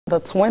the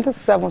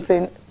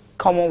 2017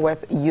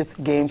 Commonwealth Youth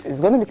Games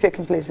is going to be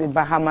taking place in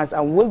Bahamas,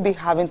 and we'll be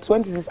having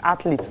 26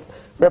 athletes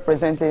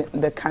representing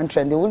the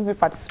country, and they will be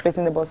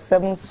participating in about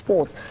 7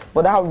 sports.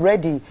 But how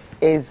ready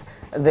is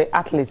the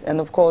athletes?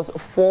 And of course,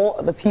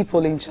 for the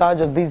people in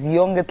charge of these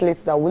young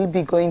athletes that will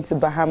be going to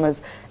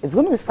Bahamas, it's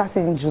going to be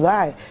starting in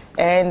July.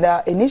 And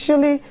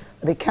initially,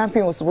 the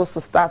campaign was supposed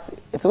to start.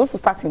 It's supposed to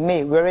start in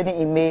May. We're already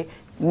in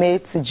May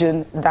to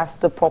June. That's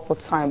the proper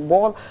time.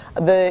 Well,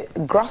 the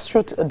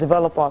grassroots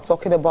developer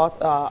talking about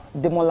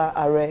Ademola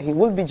Aare, he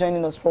will be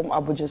joining us from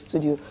Abuja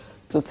studio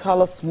to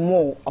tell us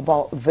more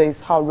about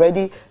this, how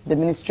ready the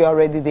ministry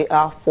already they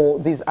are for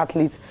these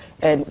athletes,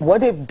 and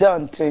what they've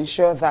done to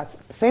ensure that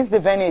since the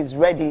venue is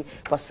ready,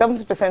 but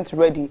 70%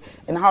 ready,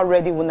 and how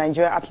ready will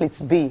Nigerian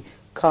athletes be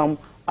come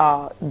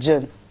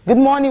June. Good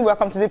morning.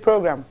 Welcome to the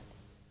program.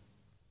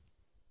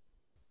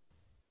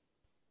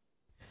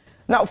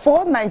 Now,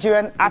 for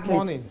Nigerian athletes, good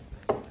morning.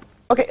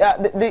 Okay,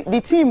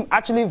 the team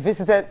actually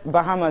visited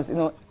Bahamas,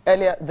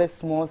 earlier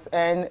this month,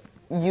 and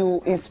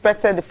you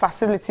inspected the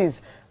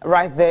facilities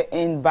right there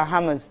in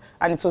Bahamas,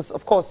 and it was,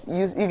 of course,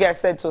 you guys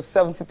said it was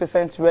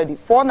 70% ready.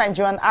 For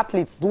Nigerian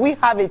athletes, do we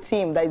have a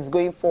team that is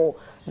going for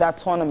that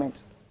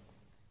tournament?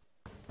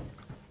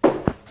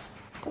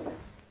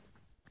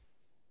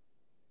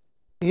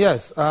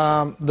 Yes,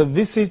 the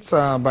visit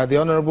by the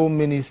Honorable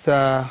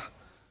Minister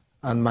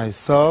and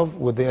myself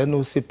with the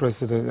NOC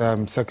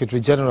President, Secretary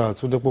General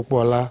Tunde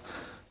Popola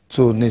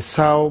to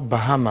Nassau,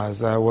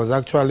 Bahamas, was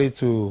actually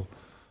to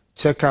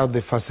check out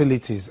the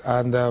facilities.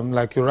 And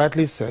like you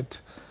rightly said,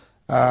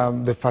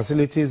 the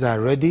facilities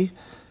are ready.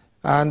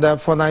 And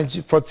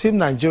for Team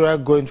Nigeria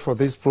going for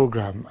this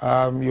program,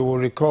 you will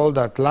recall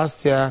that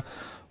last year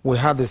we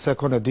had the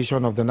 2nd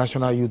edition of the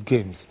National Youth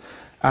Games.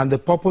 And the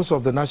purpose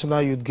of the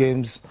National Youth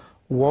Games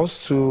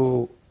was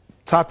to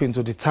tap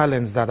into the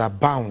talents that are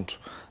bound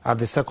at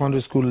the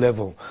secondary school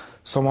level.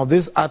 Some of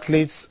these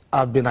athletes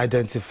have been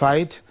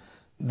identified.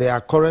 They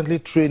are currently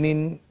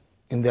training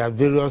in their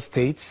various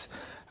states.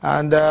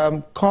 And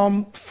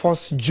come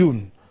 1st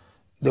June,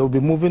 they will be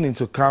moving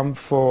into camp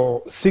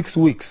for 6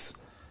 weeks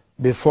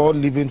before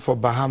leaving for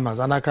Bahamas.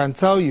 And I can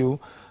tell you,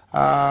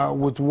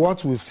 with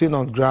what we've seen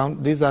on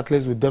ground, these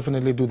athletes will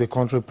definitely do the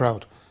country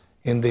proud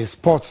in the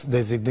sports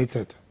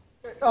designated.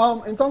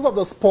 In terms of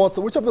the sports,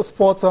 which of the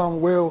sports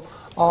will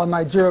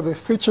Nigeria be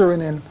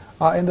featuring in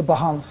the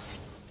Bahamas?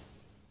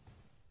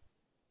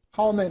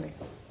 How many?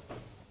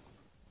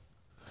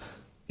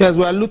 Yes,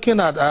 we are looking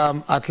at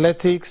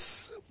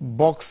athletics,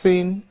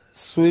 boxing,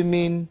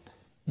 swimming,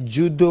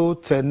 judo,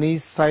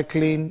 tennis,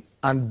 cycling,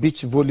 and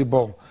beach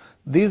volleyball.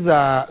 These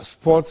are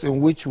sports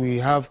in which we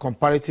have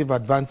comparative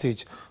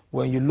advantage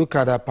when you look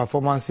at our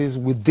performances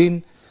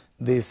within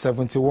the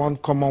 71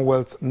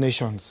 Commonwealth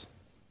nations.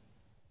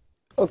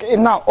 Okay,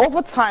 now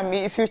over time,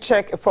 if you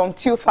check from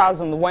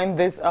 2000 when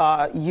this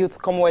Youth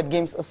Commonwealth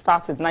Games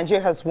started,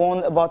 Nigeria has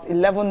won about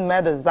 11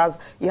 medals. That's,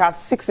 you have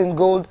 6 in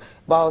gold,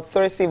 about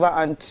 3 silver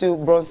and 2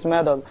 bronze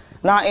medals.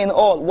 Now in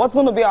all, what's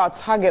going to be our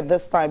target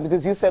this time?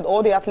 Because you said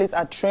all the athletes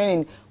are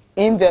training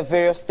in their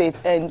various states,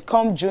 and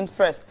come June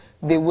 1st,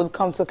 they will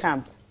come to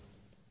camp.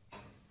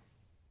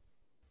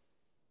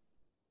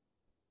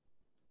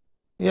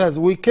 Yes,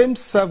 we came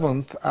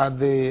 7th at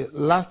the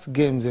last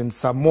games in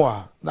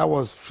Samoa. That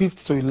was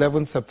 5th to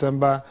 11th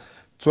September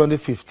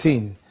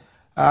 2015,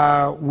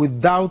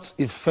 without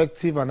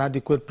effective and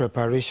adequate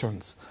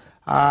preparations.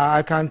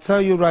 I can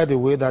tell you right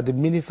away that the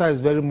minister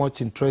is very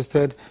much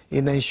interested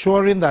in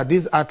ensuring that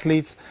these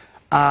athletes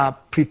are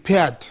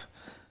prepared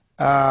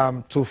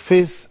to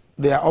face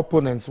their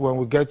opponents when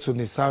we get to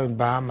Nassau in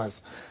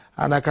Bahamas.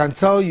 And I can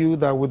tell you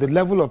that with the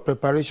level of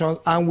preparations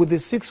and with the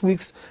 6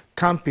 weeks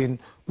camping,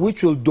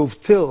 which will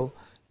dovetail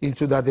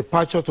into the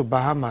departure to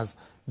Bahamas,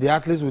 the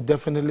athletes will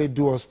definitely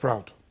do us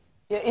proud.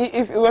 Yeah,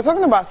 if we're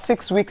talking about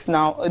 6 weeks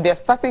now, they're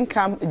starting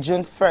camp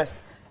June 1st,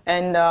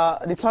 and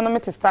the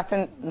tournament is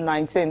starting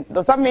 19th.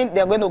 Does that mean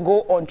they're going to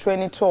go on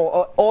training tour,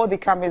 or all the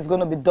camp is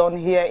going to be done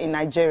here in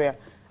Nigeria?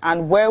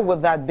 And where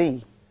would that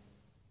be?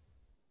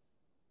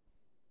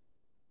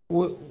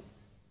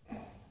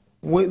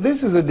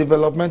 This is a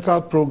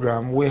developmental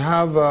program. We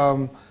have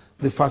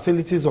the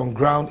facilities on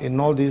ground in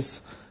all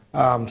these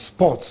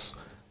sports.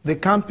 The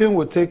camping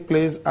will take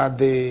place at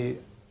the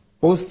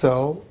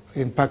hostel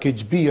in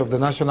Package B of the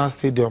National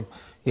Stadium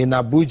in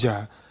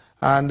Abuja.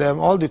 And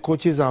all the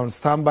coaches are on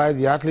standby.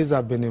 The athletes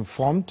have been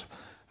informed.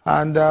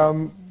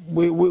 And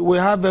we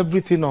have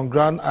everything on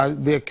ground.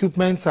 The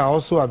equipment are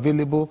also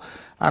available.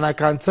 And I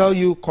can tell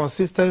you,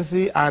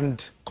 consistency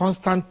and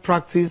constant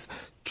practice,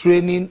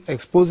 training,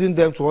 exposing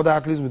them to other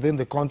athletes within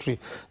the country.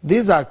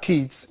 These are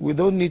kids. We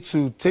don't need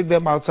to take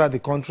them outside the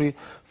country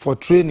for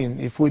training.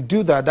 If we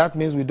do that, that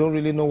means we don't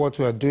really know what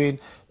we are doing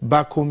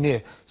back home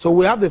here. So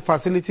we have the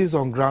facilities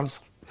on ground.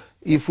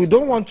 If we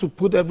don't want to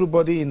put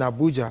everybody in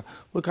Abuja,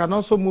 we can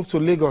also move to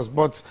Lagos.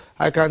 But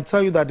I can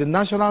tell you that the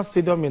National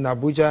Stadium in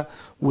Abuja,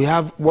 we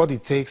have what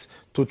it takes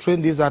to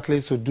train these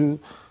athletes to do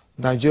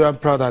Nigerian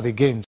proud at the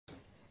Games.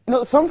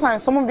 No,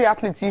 sometimes some of the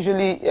athletes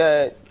usually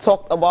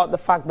talk about the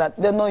fact that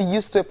they're not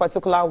used to a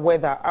particular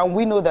weather, and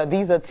we know that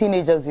these are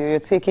teenagers you're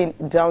taking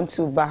down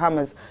to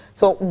Bahamas.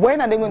 So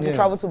when are they going to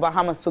travel to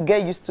Bahamas to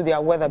get used to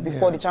their weather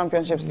before the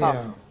championship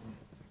starts?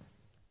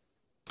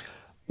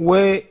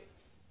 Yes,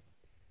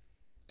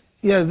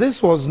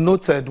 this was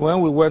noted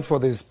when we went for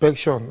the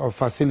inspection of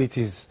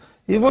facilities.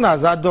 Even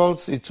as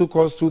adults, it took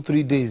us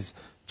 2-3 days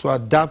to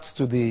adapt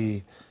to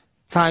the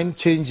time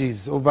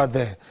changes over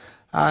there.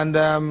 And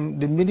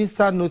the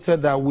minister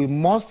noted that we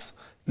must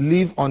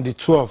leave on the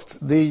 12th.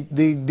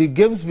 The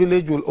Games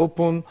Village will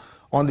open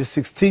on the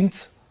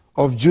 16th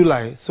of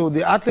July. So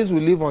the athletes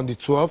will leave on the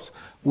 12th.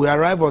 We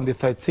arrive on the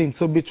 13th.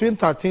 So between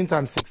 13th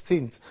and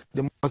 16th,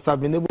 they must have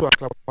been able to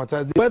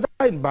acclimatize. The weather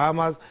in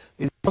Bahamas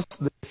is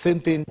just the same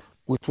thing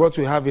with what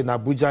we have in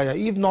Abuja,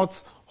 if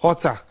not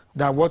hotter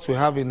than what we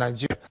have in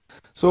Nigeria.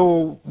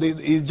 So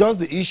it's just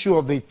the issue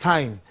of the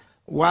time.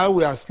 While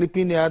we are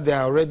sleeping here, they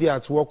are already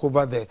at work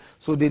over there.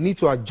 So they need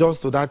to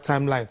adjust to that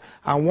timeline.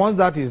 And once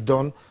that is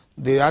done,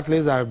 the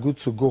athletes are good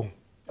to go.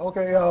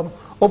 Okay,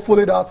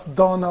 hopefully that's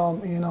done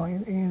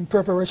in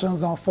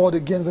preparations for the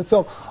games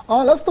itself.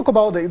 Let's talk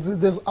about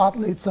these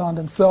athletes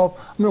themselves.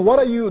 I mean, what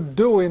are you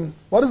doing,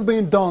 what is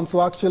being done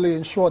to actually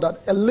ensure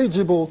that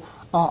eligible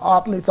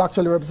athletes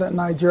actually represent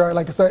Nigeria?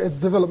 Like I said, it's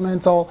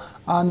developmental,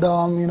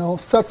 and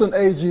certain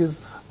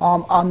ages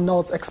are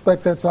not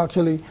expected to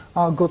actually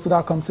go to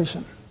that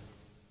competition.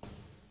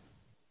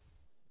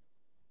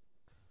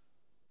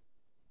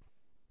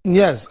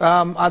 Yes,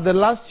 at the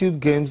last youth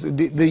games,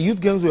 the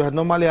youth games we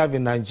normally have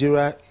in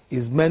Nigeria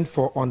is meant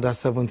for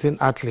under-17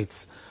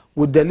 athletes.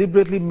 We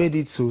deliberately made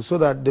it so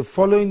that the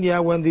following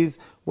year when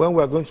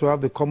we're going to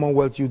have the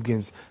Commonwealth Youth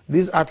Games,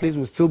 these athletes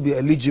will still be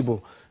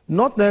eligible.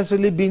 Not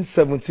necessarily being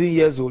 17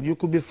 years old, you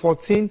could be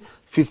 14,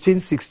 15,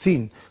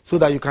 16, so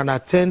that you can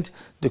attend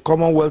the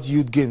Commonwealth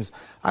Youth Games.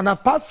 And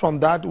apart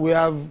from that, we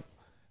have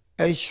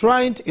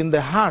enshrined in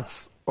the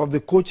hearts of the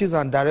coaches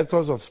and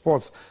directors of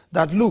sports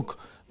that, look,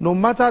 no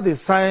matter the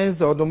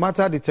science or no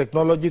matter the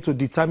technology to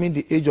determine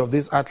the age of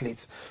these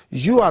athletes,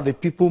 you are the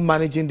people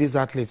managing these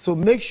athletes. So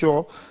make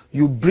sure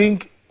you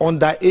bring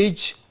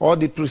underage or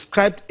the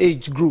prescribed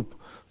age group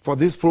for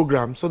this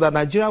program so that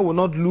Nigeria will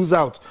not lose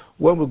out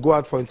when we go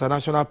out for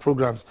international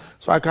programs.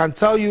 So I can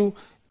tell you,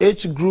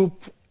 age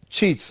group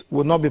cheats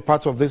will not be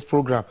part of this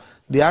program.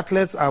 The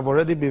athletes have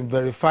already been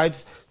verified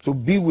to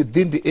be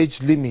within the age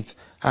limit,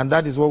 and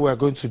that is what we are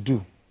going to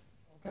do.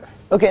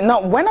 Okay,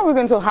 now when are we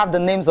going to have the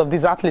names of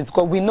these athletes?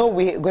 Because we know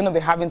we're going to be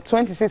having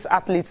 26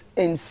 athletes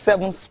in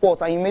 7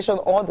 sports. And you mentioned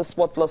all the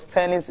sports plus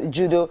tennis,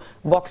 judo,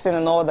 boxing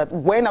and all that.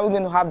 When are we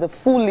going to have the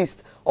full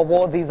list of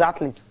all these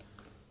athletes?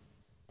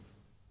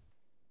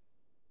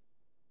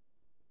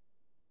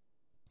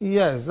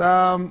 Yes,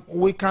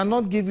 we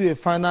cannot give you a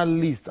final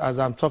list as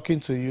I'm talking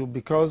to you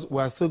because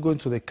we are still going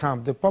to the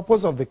camp. The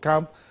purpose of the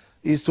camp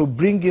is to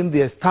bring in the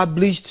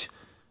established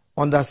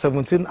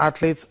under-17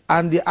 athletes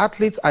and the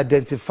athletes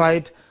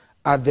identified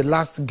at the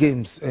last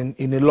games in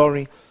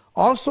Ilorin.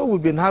 Also,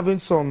 we've been having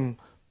some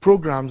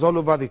programs all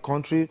over the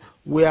country.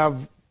 We are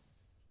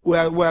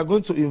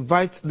going to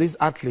invite these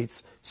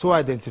athletes, so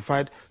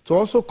identified, to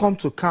also come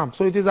to camp.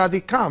 So it is at the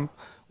camp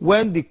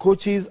when the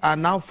coaches are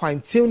now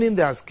fine-tuning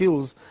their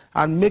skills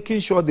and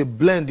making sure they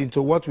blend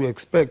into what we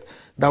expect,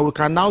 that we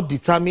can now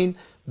determine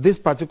this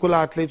particular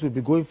athlete will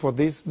be going for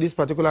this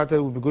particular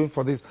athlete will be going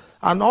for this.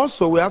 And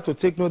also, we have to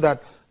take note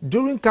that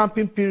during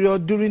camping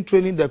period, during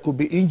training, there could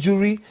be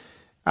injury,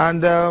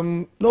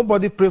 and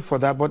nobody pray for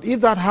that. But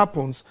if that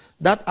happens,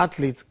 that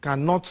athlete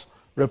cannot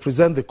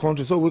represent the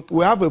country. So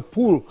we have a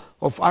pool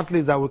of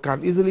athletes that we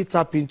can easily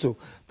tap into.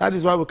 That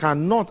is why we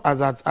cannot,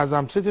 as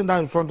I'm sitting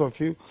down in front of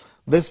you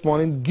this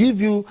morning, give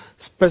you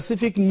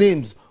specific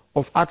names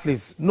of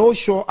athletes. No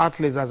sure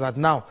athletes as at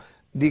now.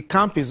 The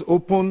camp is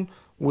open.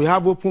 We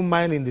have open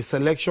mind in the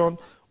selection.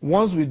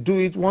 Once we do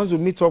it, once we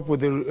meet up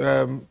with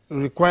the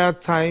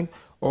required time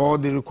or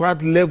the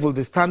required level,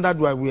 the standard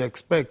where we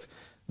expect,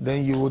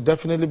 then you will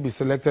definitely be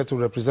selected to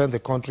represent the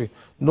country.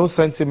 No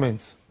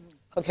sentiments.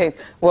 Okay,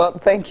 well,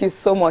 thank you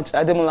so much,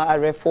 Ademola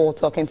Aare, for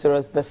talking to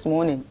us this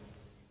morning.